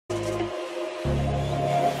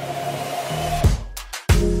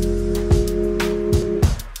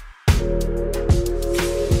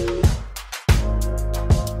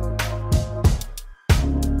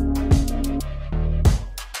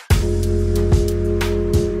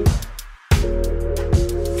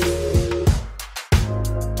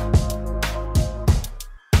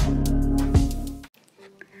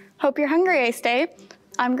Hope you're hungry, A-State.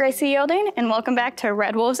 I'm Gracie Yielding, and welcome back to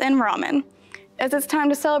Red Wolves and Ramen. As it's time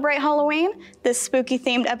to celebrate Halloween, this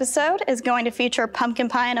spooky-themed episode is going to feature pumpkin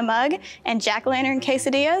pie in a mug and jack-o'-lantern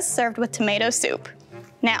quesadillas served with tomato soup.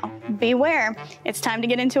 Now, beware, it's time to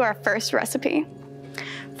get into our first recipe.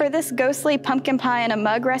 For this ghostly pumpkin pie in a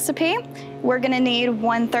mug recipe, we're gonna need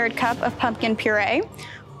 1/3 cup of pumpkin puree,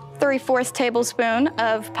 3/4 tablespoon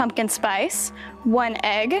of pumpkin spice, 1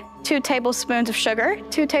 egg, 2 tablespoons of sugar,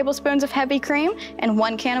 2 tablespoons of heavy cream, and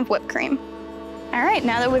 1 can of whipped cream. All right,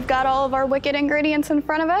 now that we've got all of our wicked ingredients in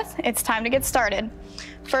front of us, it's time to get started.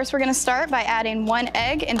 First, we're gonna start by adding 1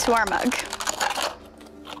 egg into our mug.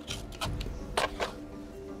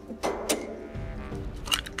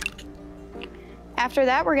 After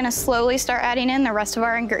that, we're gonna slowly start adding in the rest of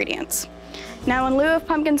our ingredients. Now, in lieu of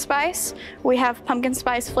pumpkin spice, we have pumpkin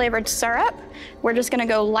spice flavored syrup. We're just gonna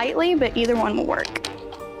go lightly, but either one will work.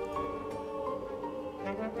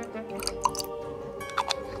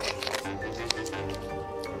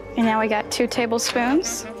 And now we got 2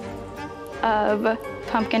 tablespoons of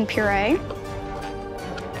pumpkin puree.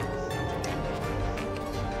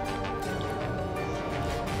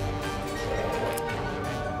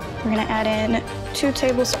 We're gonna add in 2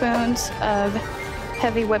 tablespoons of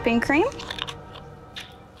heavy whipping cream.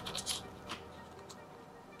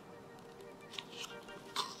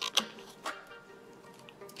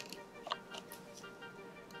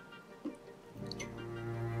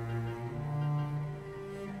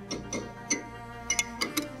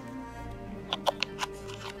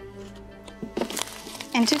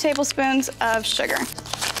 And 2 tablespoons of sugar.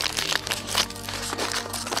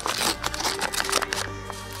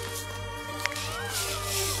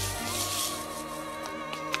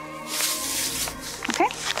 Okay,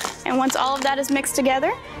 and once all of that is mixed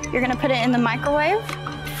together, you're gonna put it in the microwave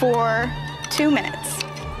for 2 minutes.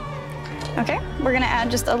 Okay, we're gonna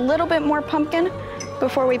add just a little bit more pumpkin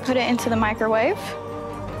before we put it into the microwave.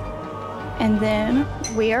 And then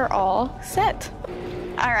we are all set.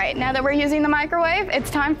 All right, now that we're using the microwave,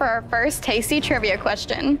 it's time for our first tasty trivia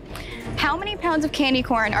question. How many pounds of candy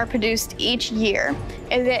corn are produced each year?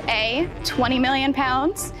 Is it A, 20 million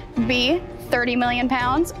pounds, B, 30 million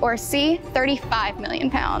pounds, or C, 35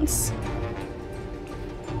 million pounds?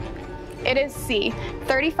 It is C,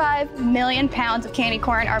 35 million pounds of candy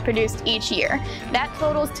corn are produced each year. That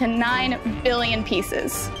totals to 9 billion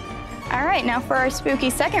pieces. All right, now for our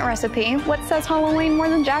spooky second recipe, what says Halloween more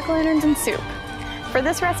than jack-o'-lanterns and soup? For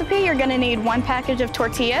this recipe, you're gonna need 1 package of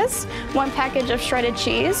tortillas, 1 package of shredded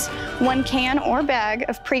cheese, 1 can or bag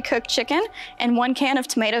of pre-cooked chicken, and 1 can of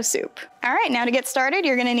tomato soup. All right, now to get started,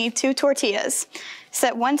 you're gonna need 2 tortillas.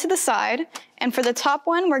 Set one to the side, and for the top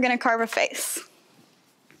one, we're gonna carve a face.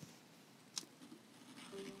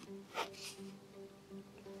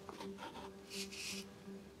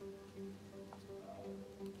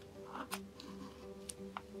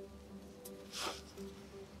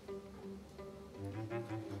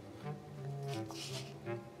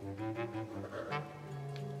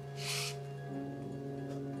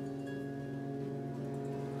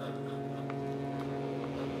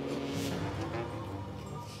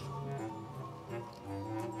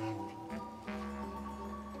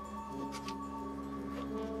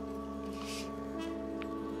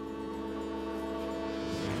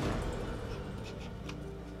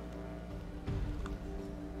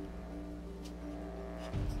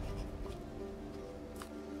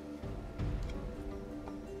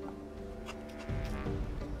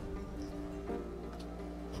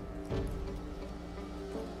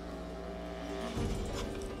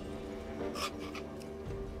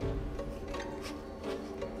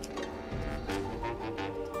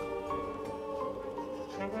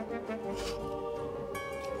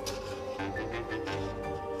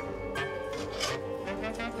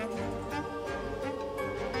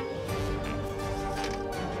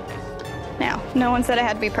 Now, no one said it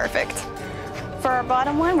had to be perfect. For our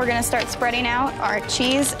bottom one, we're gonna start spreading out our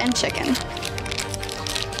cheese and chicken.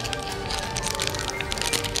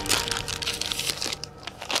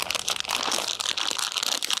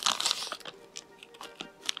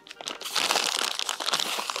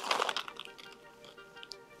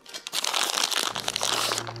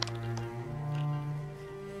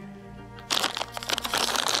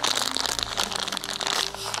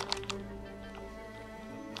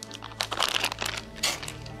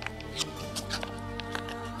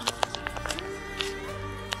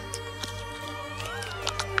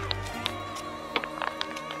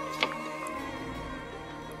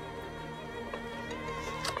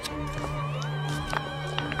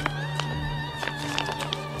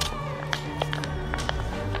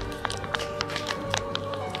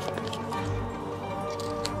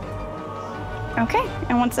 Okay,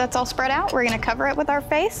 and once that's all spread out, we're gonna cover it with our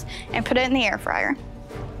face and put it in the air fryer.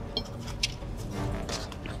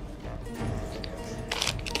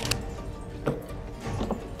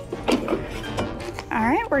 All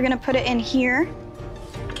right, we're gonna put it in here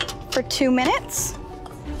for 2 minutes.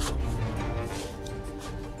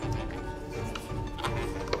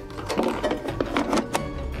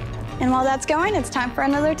 And while that's going, it's time for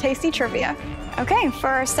another tasty trivia. Okay, for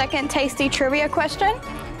our second tasty trivia question,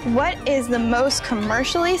 what is the most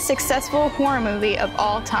commercially successful horror movie of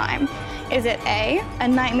all time? Is it A, A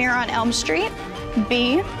Nightmare on Elm Street,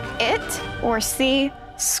 B, It, or C,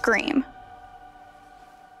 Scream?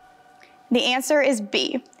 The answer is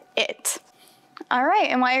B, It. All right,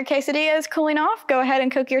 and while your quesadilla is cooling off, go ahead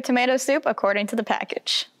and cook your tomato soup according to the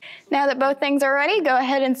package. Now that both things are ready, go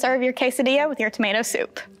ahead and serve your quesadilla with your tomato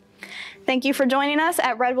soup. Thank you for joining us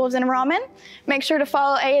at Red Wolves and Ramen. Make sure to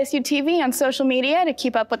follow ASU-TV on social media to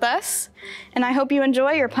keep up with us. And I hope you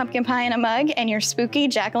enjoy your pumpkin pie in a mug and your spooky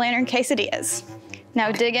jack-o'-lantern quesadillas.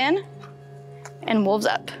 Now dig in and wolves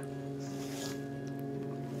up.